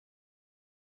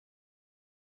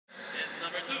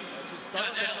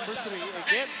start set number 3.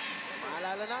 Again,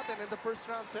 maalala natin, in the first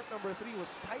round, set number 3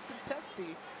 was tight and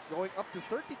testy, going up to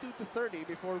 32-30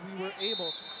 before we were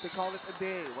able to call it a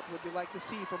day. What would you like to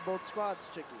see from both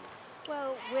squads, Chicky?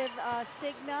 Well, with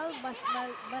Cignal, mas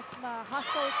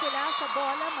ma-hustle sila sa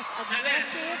bola, mas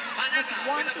aggressive, mas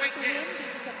wanting to win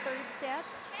dito sa third set.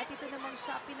 At ito namang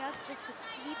Shopinas, just to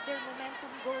keep their momentum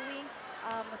going,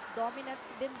 mas dominant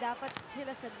din dapat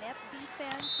sila sa net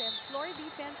defense and floor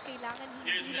defense. Kailangan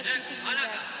hindi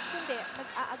nagtitinginan, kundi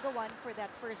nag-aagawan for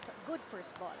that good first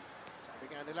ball. Sabi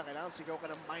nga nila, kailangan sigaw ka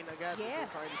ng mine agad.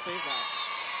 Yes. Trying to save that.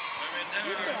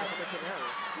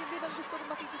 Hindi bang gusto ko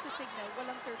makita sa Cignal,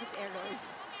 walang service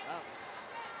errors. Yeah.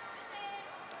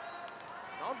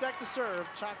 On deck to serve,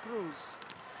 Chuck Cruz.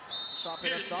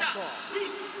 Shopinas.com.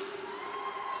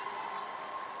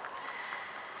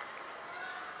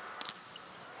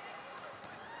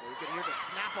 You can hear the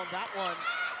snap on that one.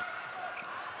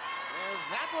 And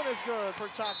that one is good for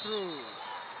Chuck Cruz.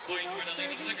 You know,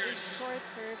 serving a short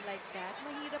serve like that,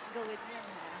 mahirap gawin yan,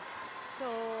 ha? So,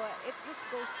 it just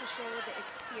goes to show the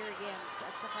experience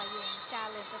at saka yung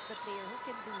talent of the player who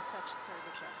can do such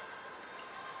services.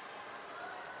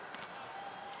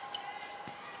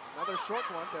 Another short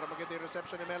one, pero maganda yung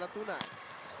reception ni Melatuna.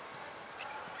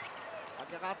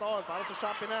 Pagkakataon para sa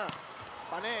Shopinas.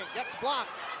 Paneng gets blocked.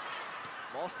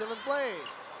 Ball still in play.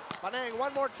 Paneng,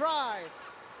 one more try.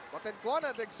 But then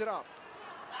Guana digs it up.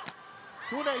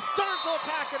 Tunay starts to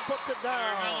attack and puts it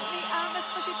down. May angas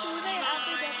pa si Tunay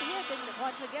after that hit. And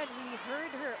once again, we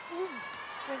heard her oomph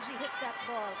when she hit that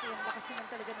ball. Kaya lakas naman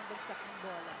talaga ng bagsak ng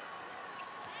bola.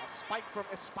 A spike from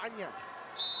España.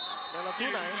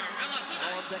 Melatuna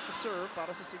now on deck to serve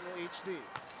para sa Cignal HD.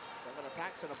 7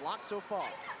 attacks and a block so far.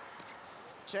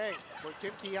 Cheng for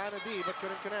Kim Kiana D, but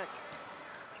couldn't connect.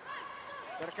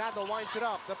 Mercado winds it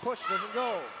up. The push doesn't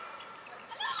go.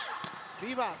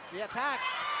 Vivas, the attack.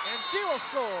 And she will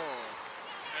score.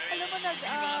 Alam mo,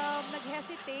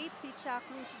 nag-hesitate si Chuck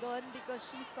Cruz doon because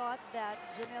she thought that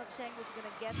Janelle Cheng was gonna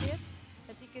get it.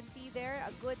 As you can see there,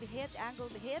 a good hit,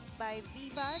 angled hit by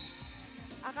Vivas.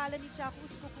 Akala ni Chuck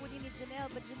Cruz kukunin ni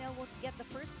Janelle, but Janelle won't get the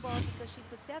first ball because she's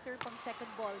the setter, pang second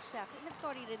ball siya.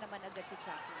 Nag-sorry rin naman agad si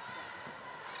Chuck Cruz.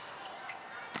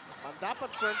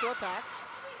 Mandapat's turn to attack.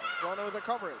 Guana with the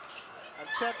coverage. And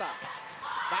Cheta.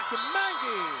 Back to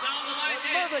Mangi. And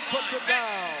Mervic puts it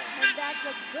down. And that's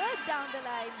a good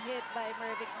down-the-line hit by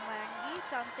Mervic Mangi.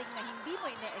 Something na hindi mo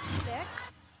ina-expect.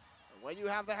 When you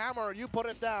have the hammer, you put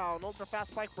it down. Ultra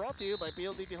Fast Spike brought to you by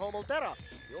PLDT Home Altera.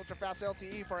 The Ultra Fast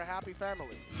LTE for a happy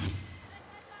family.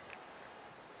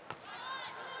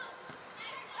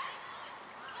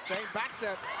 Cheng backs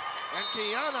it. And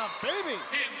Kiana, baby,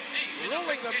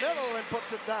 rolling the middle and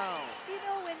puts it down. You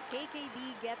know, when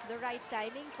KKD gets the right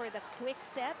timing for the quick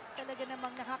sets, talaga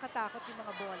namang nakakatakot yung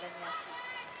mga bola niya.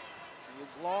 She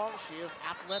is long, she is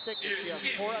athletic, and she has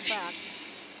 4 attacks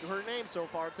to her name so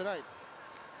far tonight.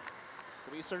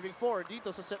 3 serving 4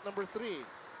 dito sa set number 3.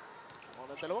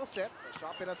 On ang dalawang set,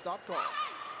 Shopinas.com.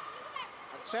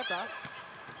 Ancheta.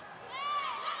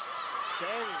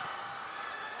 Cheng.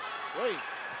 Wait,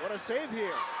 what a save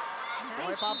here.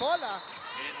 Buhay pa bola.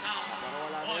 Pero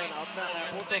wala na yun. Out na.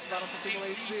 Kaya puntos para sa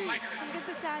Cignal HD. Ang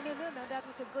ganda sana nun, no? That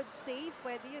was a good save.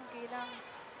 Pwede yun. Kailang,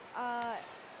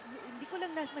 hindi ko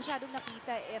lang masyadong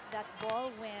nakita if that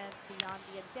ball went beyond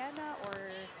the antenna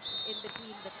or in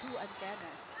between the 2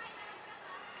 antennas.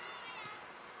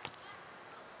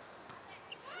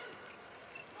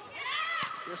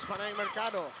 Here's Panay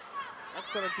Mercado.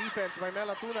 Excellent defense by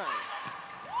Melatuna.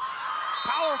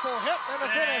 Powerful hit and a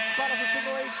finish para sa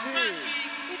Cignal HD.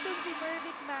 Itong si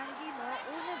Mervic Mangi, no?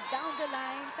 Una down the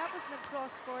line, tapos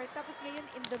nag-cross court, tapos ngayon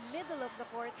in the middle of the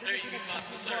court, doon pinagsak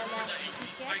yung bola. You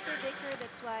can't predict her,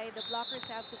 that's why the blockers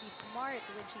have to be smart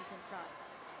when she's in front.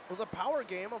 Well, the power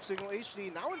game of Cignal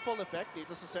HD now in full effect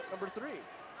dito sa set number 3.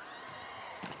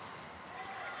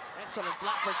 Excellent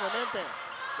block by Clemente.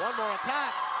 One more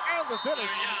attack and the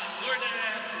finish.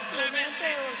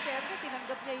 Clemente, syempre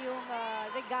tinanggap niya yung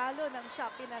regalo ng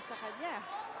Shopinas sa kanya.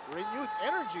 Renewed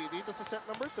energy dito sa set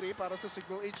number 3 para sa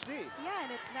Cignal HD. Yeah,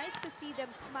 and it's nice to see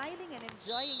them smiling and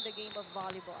enjoying the game of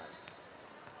volleyball.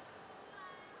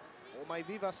 Omay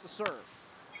Vivas to serve.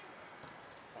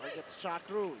 Targets Chuck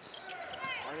Cruz.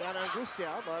 Mariana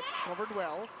Angustia, but covered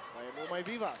well by Omay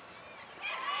Vivas.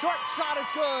 Short shot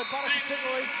is good para sa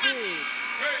Cignal HD.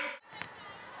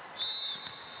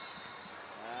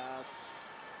 As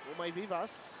Omay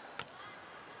Vivas,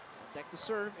 deck to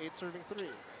serve, 8 serving 3.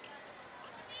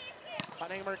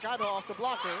 Panay Mercado off the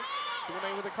blocker.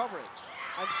 Tunay with the coverage.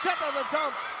 And Cheta the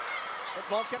dump. The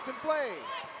ball kept in play.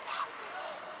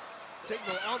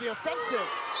 Cignal on the offensive.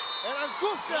 And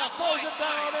Angustia throws it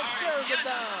down and stares it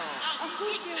down.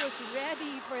 Angustia was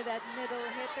ready for that middle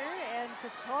hitter and sa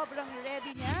sobrang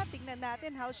ready niya, tingnan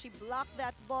natin how she blocked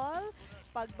that ball.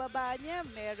 Pagbaba niya,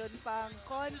 meron pang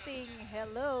konting,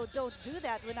 hello, don't do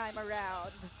that when I'm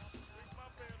around.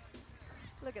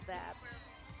 Look at that.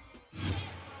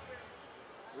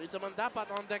 Risa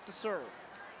Mandapat on deck to serve.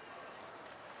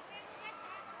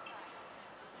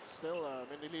 Still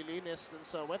may nililinis dun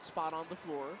sa wet spot on the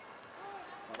floor.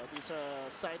 Para di sa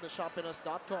side na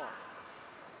Shopinas.com.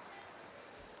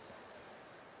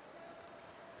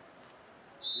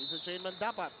 Risa Jane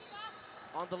Mandapat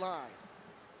on the line.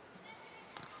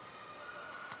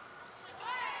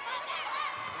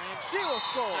 And she will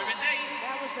score.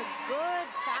 That was a good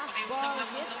fastball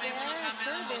hit there.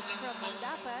 Service from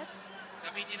Mandapat.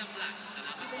 Ilan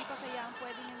pa kaya ang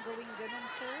pwede niyang gawing ganong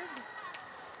serve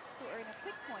to earn a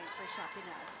quick point for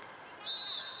Shopinas?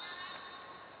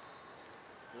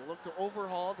 They look to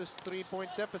overhaul this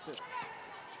 3-point deficit.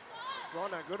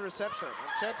 Rona, good reception.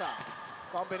 Ancheta,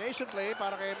 combination play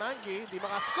para kay Mangi. Di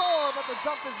makascore, but the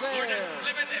dump is there.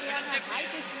 Kaya nga,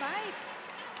 height is might.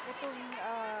 Itong,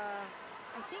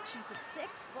 I think she's a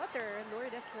 6-footer,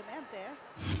 Lourdes Clemente.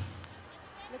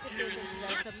 Look at this,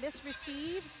 it's a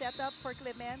misreceive, set up for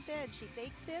Clemente, and she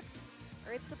takes it.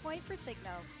 Earns the point for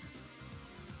Cignal.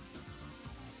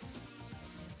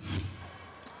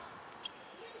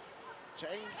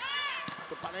 Cheng,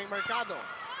 to Panay Mercado.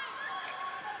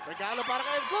 Regalo para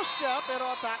kay Angustia,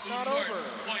 pero attack not over.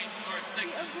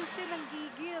 Si Angustia nang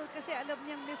gigil kasi alam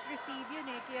niyang misreceive yun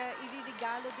eh. Kaya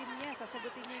iririgalo din niya,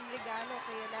 sasagutin niya yung regalo.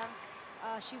 Kaya lang,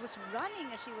 she was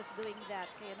running as she was doing that.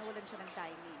 Kaya nawalan siya ng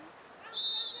timing.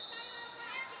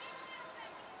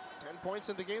 10 points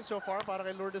in the game so far para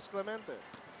kay Lourdes Clemente.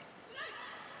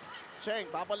 Cheng,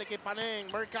 babalik kay Panay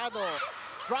Mercado.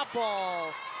 Drop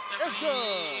ball. It's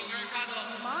good.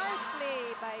 Smart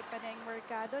play by Panay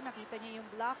Mercado. Nakita niya yung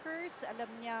blockers.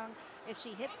 Alam niyang if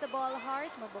she hits the ball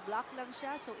hard, mabablock lang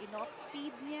siya. So in-off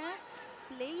speed niya,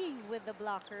 playing with the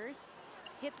blockers.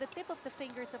 Hit the tip of the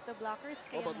fingers of the blockers,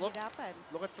 kaya nahirapan.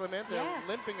 Look at Clemente, yes.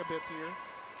 Limping a bit here.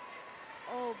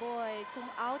 Oh boy, kung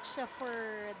out siya for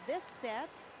this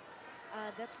set,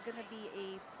 that's gonna be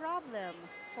a problem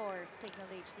for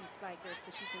Cignal HD Spikers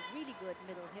because she's a really good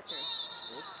middle hitter.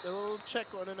 We'll check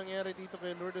kung ano nangyari dito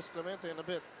kay Lourdes Clemente in a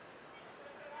bit.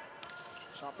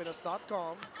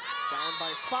 Shopinas.com down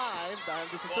by 5 dahil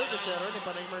this is service error ni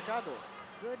Panay Mercado.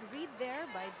 Good read there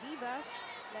by Vivas,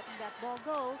 letting that ball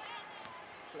go.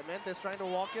 Clemente is trying to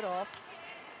walk it off.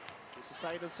 This is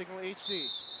side of Cignal HD.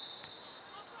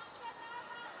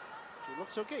 She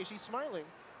looks okay, she's smiling.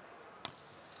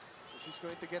 So she's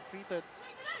going to get treated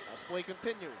as play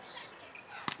continues.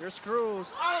 There's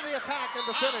Cruz out of the attack and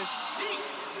the finish.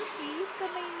 You see, yung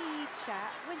kamay ni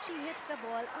Cha, when she hits the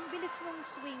ball, ang bilis nung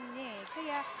swing niya eh.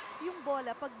 Kaya yung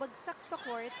bola, pag bagsak sa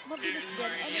court, mabilis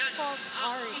din and it falls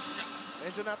hard.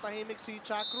 Medyo natahimik si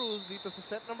Cha Cruz dito sa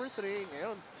set number 3.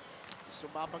 Ngayon,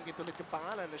 sumabanggit ulit yung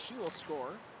pangalan na she will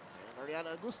score. And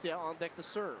Ariana Angustia on deck to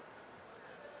serve.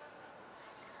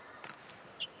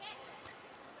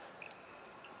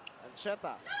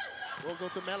 Ancheta will go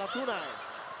to Mela Tunay.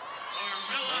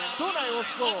 And Tunay will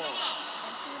score.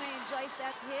 And Tunay enjoys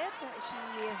that hit. She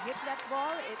hits that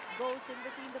ball. It goes in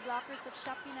between the blockers of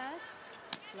Shopinas.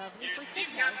 Lovely for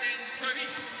Cignal.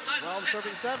 Well,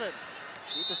 serving 7.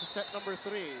 Dito sa set number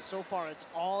 3. So far, it's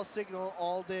all Cignal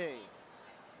all day.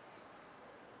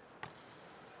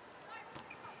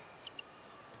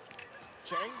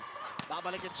 Cheng,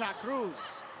 babalik kay Cha Cruz.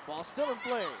 Ball still in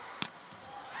play.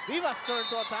 Vivas turn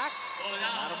to attack.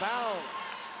 Out of bounds.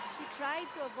 She tried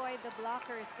to avoid the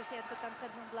blockers kasi ang tatangkad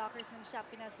ng blockers ng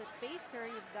Shopinas that faced her.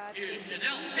 You've got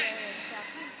Cignal and Cha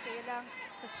Cruz. Kaya lang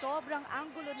sa sobrang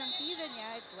angulo ng tira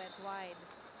niya, it went wide.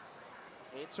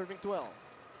 8 serving 12.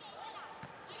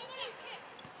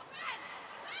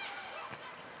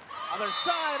 Other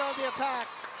side on the attack.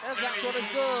 And that one is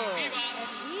good. And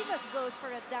Vivas goes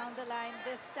for a down the line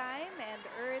this time and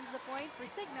earns the point for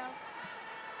Cignal.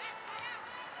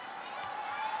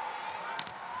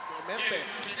 Clemente,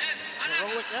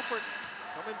 heroic effort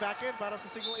coming back in para sa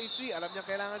Cignal HD. Alam niya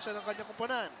kailangan siya ng kanyang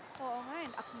kuponan. Oo nga,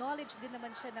 acknowledge din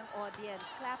naman siya ng audience,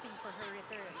 clapping for her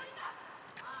return.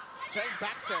 Cheng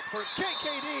back set for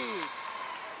KKD.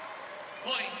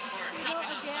 You know,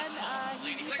 again,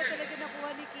 hindi pa talaga nakuha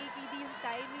ni KKD yung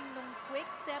timing nung quick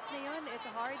set na yun. It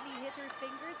hardly hit her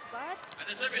fingers, but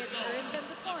it earned them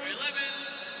the point. 9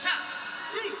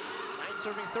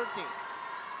 serving 13.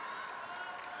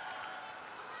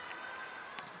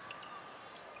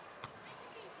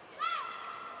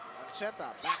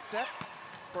 Ancheta, back set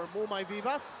for Mumay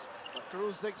Vivas, but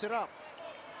Cruz digs it up.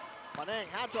 Paneng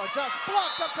had to adjust.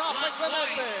 Blocked up top by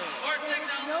Clemente. There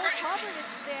was no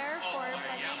coverage there for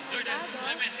Paneng Mercado.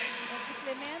 And si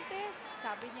Clemente,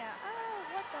 sabi niya,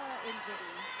 what a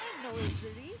injury. I have no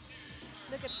injury.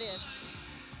 Look at this.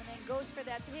 Paneng goes for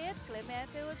that hit.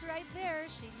 Clemente was right there.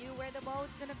 She knew where the ball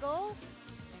was gonna go.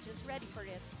 And she was ready for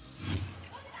it.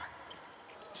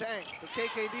 Cheng to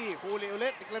KKD. Huli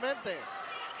ulit ni Clemente.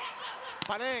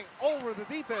 Paneng over the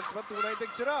defense, but tunay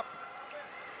digs it up.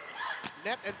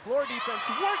 Net and floor defense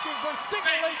working for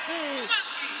Cignal HD.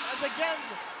 As again,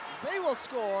 they will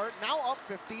score. Now up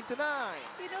 15-9.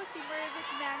 You know, si Mervit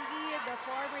Nangi, the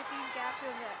former team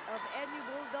captain of NU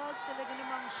Bulldogs, talaga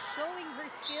namang showing her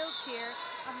skills here.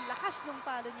 Ang lakas ng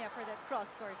palo niya for that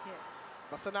cross-court hit.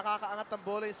 Basta nakakaangat ng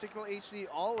bola yung Cignal HD,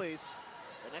 always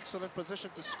an excellent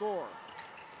position to score.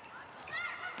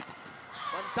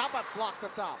 When dapat blocked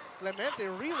up top. Clemente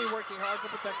really working hard to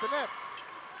protect the net.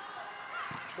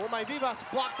 Bumay Vivas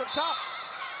blocked up top.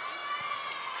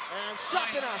 And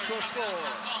Shopinas will score.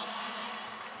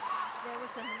 There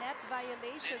was a net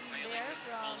violation there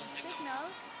from Cignal.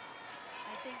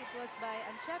 I think it was by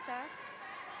Ancheta.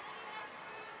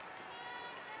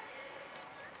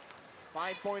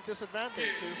 5-point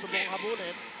disadvantage. Sinusubong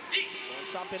habulin. And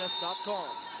Shopinas not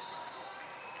calm.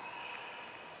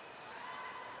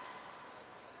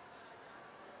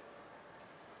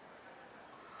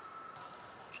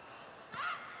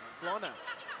 Laguna.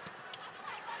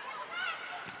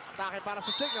 Atake para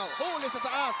sa Cignal. Huli sa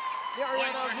taas ni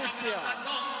Ariana Augustia.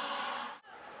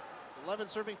 11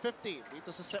 serving 15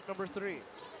 dito sa set number 3.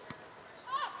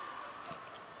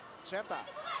 Cheta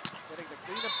getting the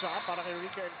cleanup job para kay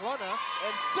Rica and Clona.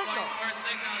 And Cignal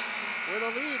with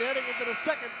a lead heading into the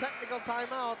second technical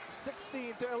timeout.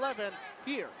 16-11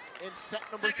 here in set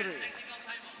number 3.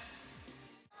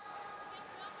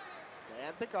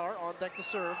 And Tikar on deck to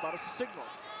serve para sa Cignal.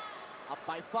 Up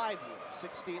by 5 here,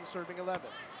 16 serving 11.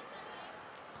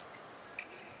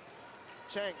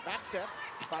 Cheng, back set,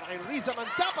 para kay Riza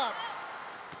Mandapat.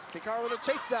 Tikar with a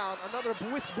chase down, another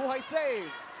buwis buhay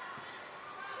save.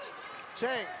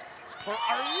 Cheng for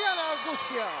Ariana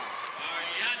Augustia.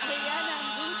 Ariana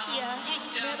Augustia,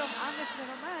 merong angas na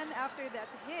naman after that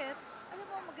hit. Alam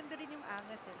mo, maganda rin yung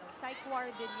angas. Psych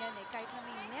ward din yan eh. Kahit na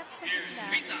may net sa gitna,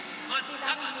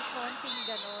 kailangan may konting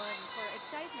ganon for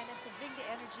excitement and to bring the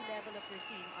energy level of your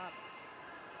team up.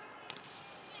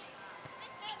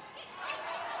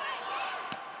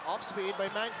 Off speed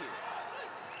by Mankey.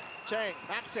 Cheng,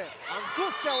 back set.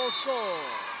 Angustia will score.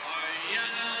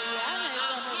 Ariana is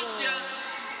on a roll.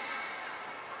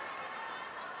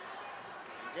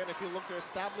 Again, if you look to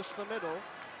establish the middle,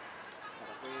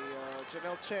 para kay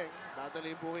Janelle Cheng,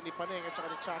 dadali yung buhay ni Paneng at saka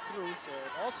ni Cha Cruz.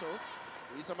 And also,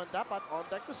 Riza Mandapat on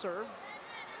deck to serve.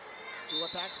 2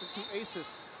 attacks and 2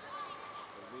 aces.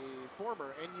 The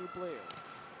former NU player.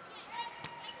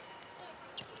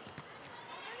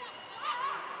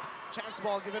 Chance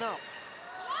ball given up.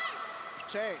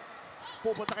 Cheng,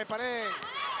 pupunta kay Paneng.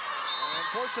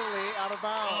 Unfortunately, out of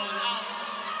bounds.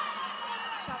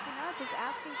 Shopinas is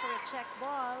asking for a check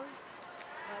ball,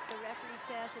 but the referee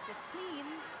says it was clean.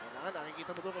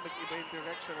 Nakikita mo doon kung nag-iba yung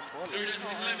direction ng bola.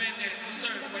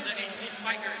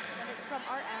 From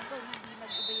our angle, hindi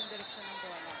nag-iba yung direction ng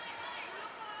bola.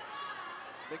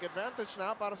 Big advantage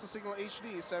now para sa Cignal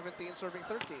HD, 17 serving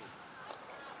 13.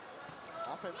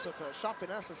 Offensive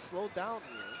Shopinas has slowed down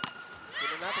here.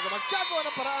 Tignan natin kung magkagawa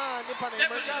ng paraan ni Paneng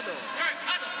Mercado.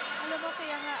 Alam mo,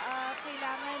 kaya nga,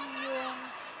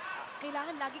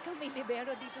 kailangan lagi kang may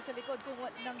libero dito sa likod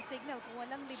ng Cignal. Kung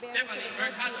walang libero sa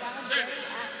likod, kailangan very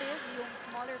active yung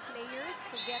smaller players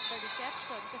to get the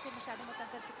reception kasi masyadong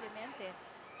matangkad si Clemente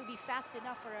to be fast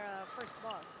enough for a first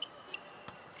ball.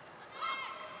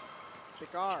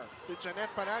 Picar to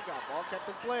Janet Panaga. Ball kept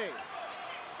in play.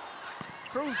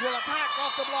 Cruz will attack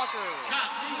off the blocker.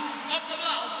 A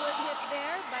good hit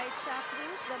there by Cha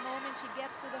Cruz. The moment she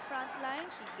gets to the front line,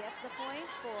 she gets the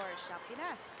point for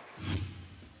Shopinas.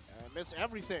 Miss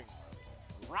everything.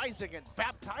 Rising and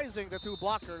baptizing the 2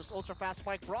 blockers. Ultra Fast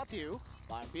Spike brought to you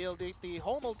by PLDT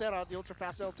Home Altera, the Ultra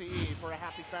Fast LTE for a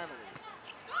happy family.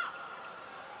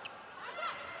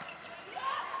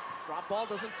 Drop ball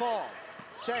doesn't fall.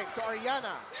 Cheng to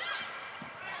Ariana.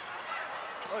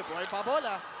 Oy, buhay pa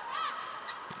bola.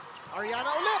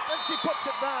 Ariana ulit, and she puts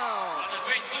it down.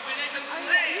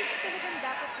 Ariana, yun yung talagang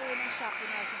dapat gawin ng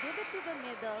Shopinas. Give it to the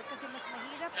middle kasi mas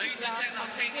mahirap i-block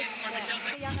ang good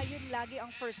sets. Kaya ngayon lagi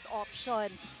ang first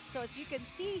option. So as you can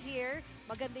see here,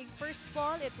 maganda yung first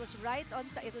ball. It was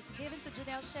given to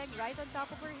Janelle Cheng right on top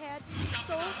of her head.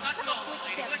 So naka-quick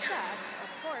set siya.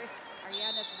 Of course,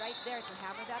 Ariana's right there to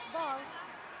hammer that ball.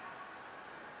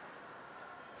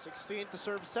 16 to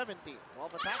serve 17.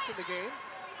 12 attacks in the game.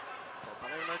 So,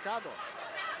 Panay Mercado.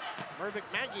 Mervic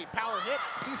Mangi, power hit.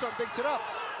 Season digs it up.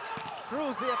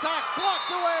 Cruz, the attack,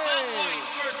 blocked away!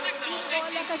 Yung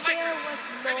bola kasi was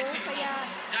low, kaya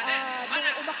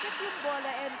nung umakit yung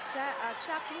bola and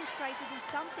Chuck Cruz tried to do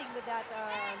something with that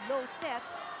low set,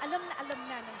 alam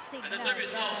na ng Cignal na si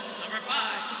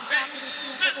Chuck Cruz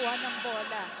yung kukuha ng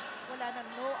bola. Wala na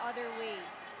no other way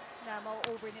na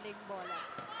ma-over nila yung bola.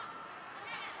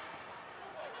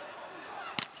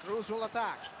 Cruz will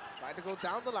attack. Trying to go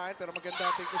down the line, pero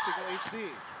maganda take the Cignal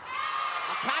HD.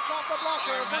 Attack off the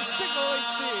blocker for Cignal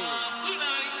HD.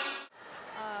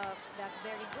 That's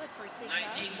very good for Cignal.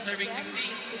 Serving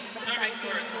 16, serving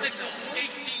for Cignal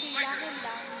HD. Kailangan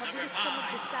lang mabilis ka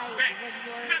mag-decide when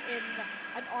you're in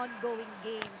an ongoing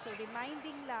game. So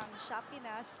reminding lang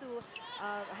Shopinas to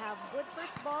have good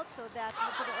first ball so that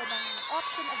magkaroon ng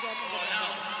option again in the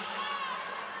game.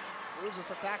 Cruz's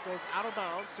attack goes out of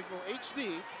bounds. Cignal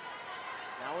HD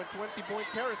now in 20-point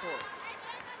territory.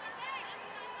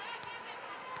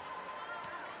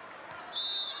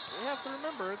 We have to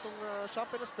remember itong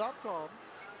Shopinas.com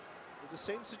with the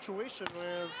same situation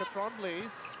with Petron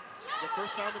Blaze. The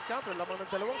first round encounter, lamang ng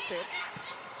dalawang set.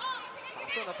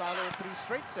 Kaso natalo in 3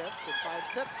 straight sets, in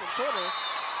 5 sets in total.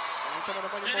 Nakita mo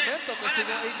naman yung momentum na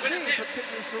Cignal HD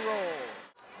continues to roll.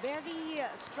 Very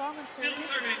strong on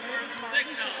service ni Mervic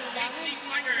Mangi. So kailangan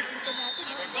makikita natin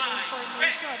yung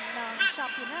formation ng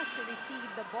Shopinas to receive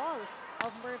the ball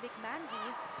of Mervic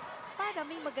Mangi para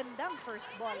may magandang first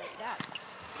ball like that.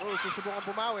 Oh, susubukan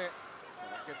bumawi.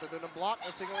 Nakita doon ng block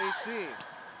ng Cignal HD.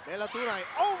 Mela Tunay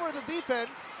over the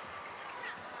defense.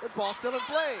 With ball still in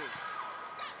play.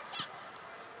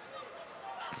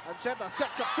 Ancheta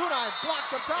sets up Tunay,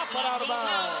 blocked on top, but out of bounds.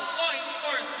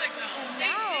 And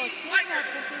now Cignal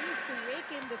continues to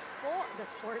rake in the score.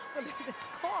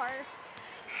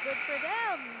 Good for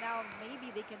them. Now maybe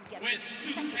they can get this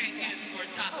second set.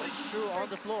 Oh, it's true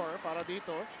on the floor para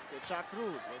dito kay Chuck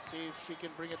Cruz. Let's see if she can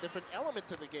bring a different element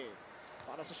to the game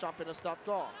para sa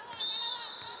Shopinas.com.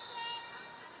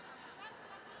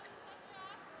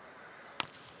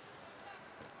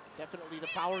 Definitely the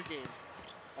power game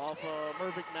of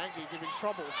Mervic Mangi giving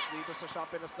troubles dito sa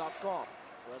Shopinas.com,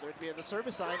 whether it be in the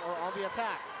service line or on the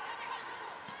attack.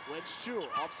 Wedge Chu,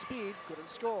 off speed, couldn't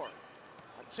score.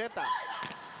 Ancheta,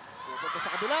 pupunta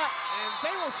sa kabila, and they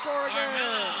will score again.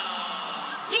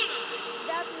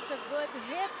 That was a good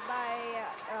hit by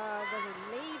the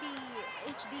Lady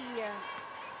HD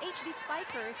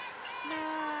Spikers na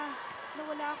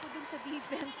nawala ako dun sa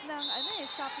defense ng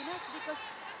Shopinas because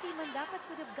Seaman dapat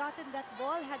could have gotten that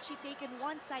ball had she taken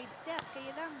one side step. Kaya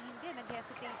lang hindi,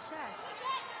 nag-hesitate siya.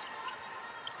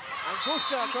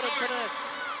 Angustia couldn't connect.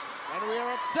 And we are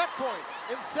at set point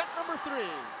in set number 3.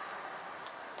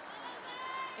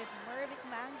 If Mervic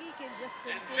Mangi can just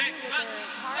continue with her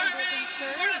hard-hitting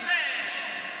serve,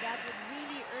 that would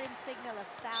really earn Cignal a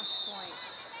fast point.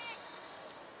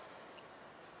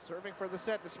 Serving for the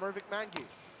set, this Mervic Mangi.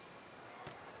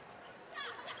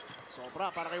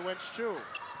 Sobra para kay Wench Chu.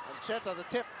 Ancheta, the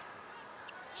tip.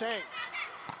 Cheng,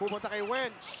 pupunta kay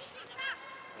Wench.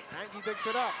 Mangi digs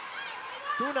it up.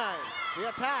 Tunay, the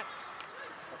attack.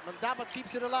 But Mandapat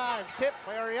keeps it alive. Tip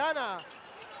by Ariana.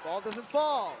 Ball doesn't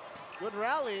fall. Good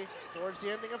rally towards the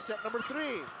ending of set number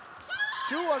 3.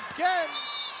 Chu again,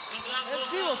 and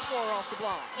she will score off the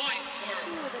block. Chu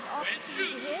with an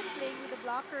off-speed hit, playing with the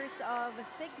blockers of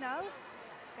Cignal.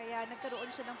 Kaya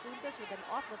nagkaroon siya ng puntos with an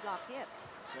off-the-block hit.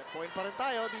 Set point pa rin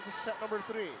tayo dito sa set number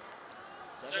 3.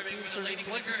 17 serving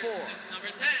 24. Number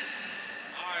 10,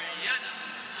 Ariana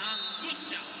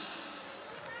Angustia.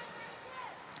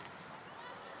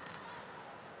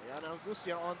 Ariana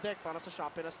Angustia on deck para sa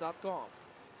Shopinas.com.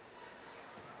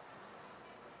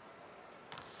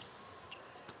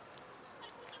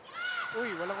 Uy,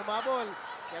 walang umabol.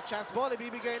 Kaya chance ball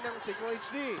ibibigay ng Cignal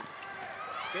HD.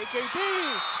 KKD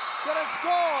gonna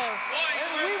score,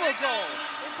 and we will go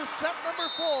into set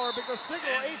number 4 because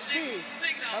Cignal HD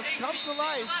has come to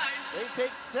life. They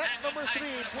take set number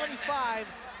 3,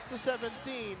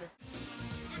 25-17.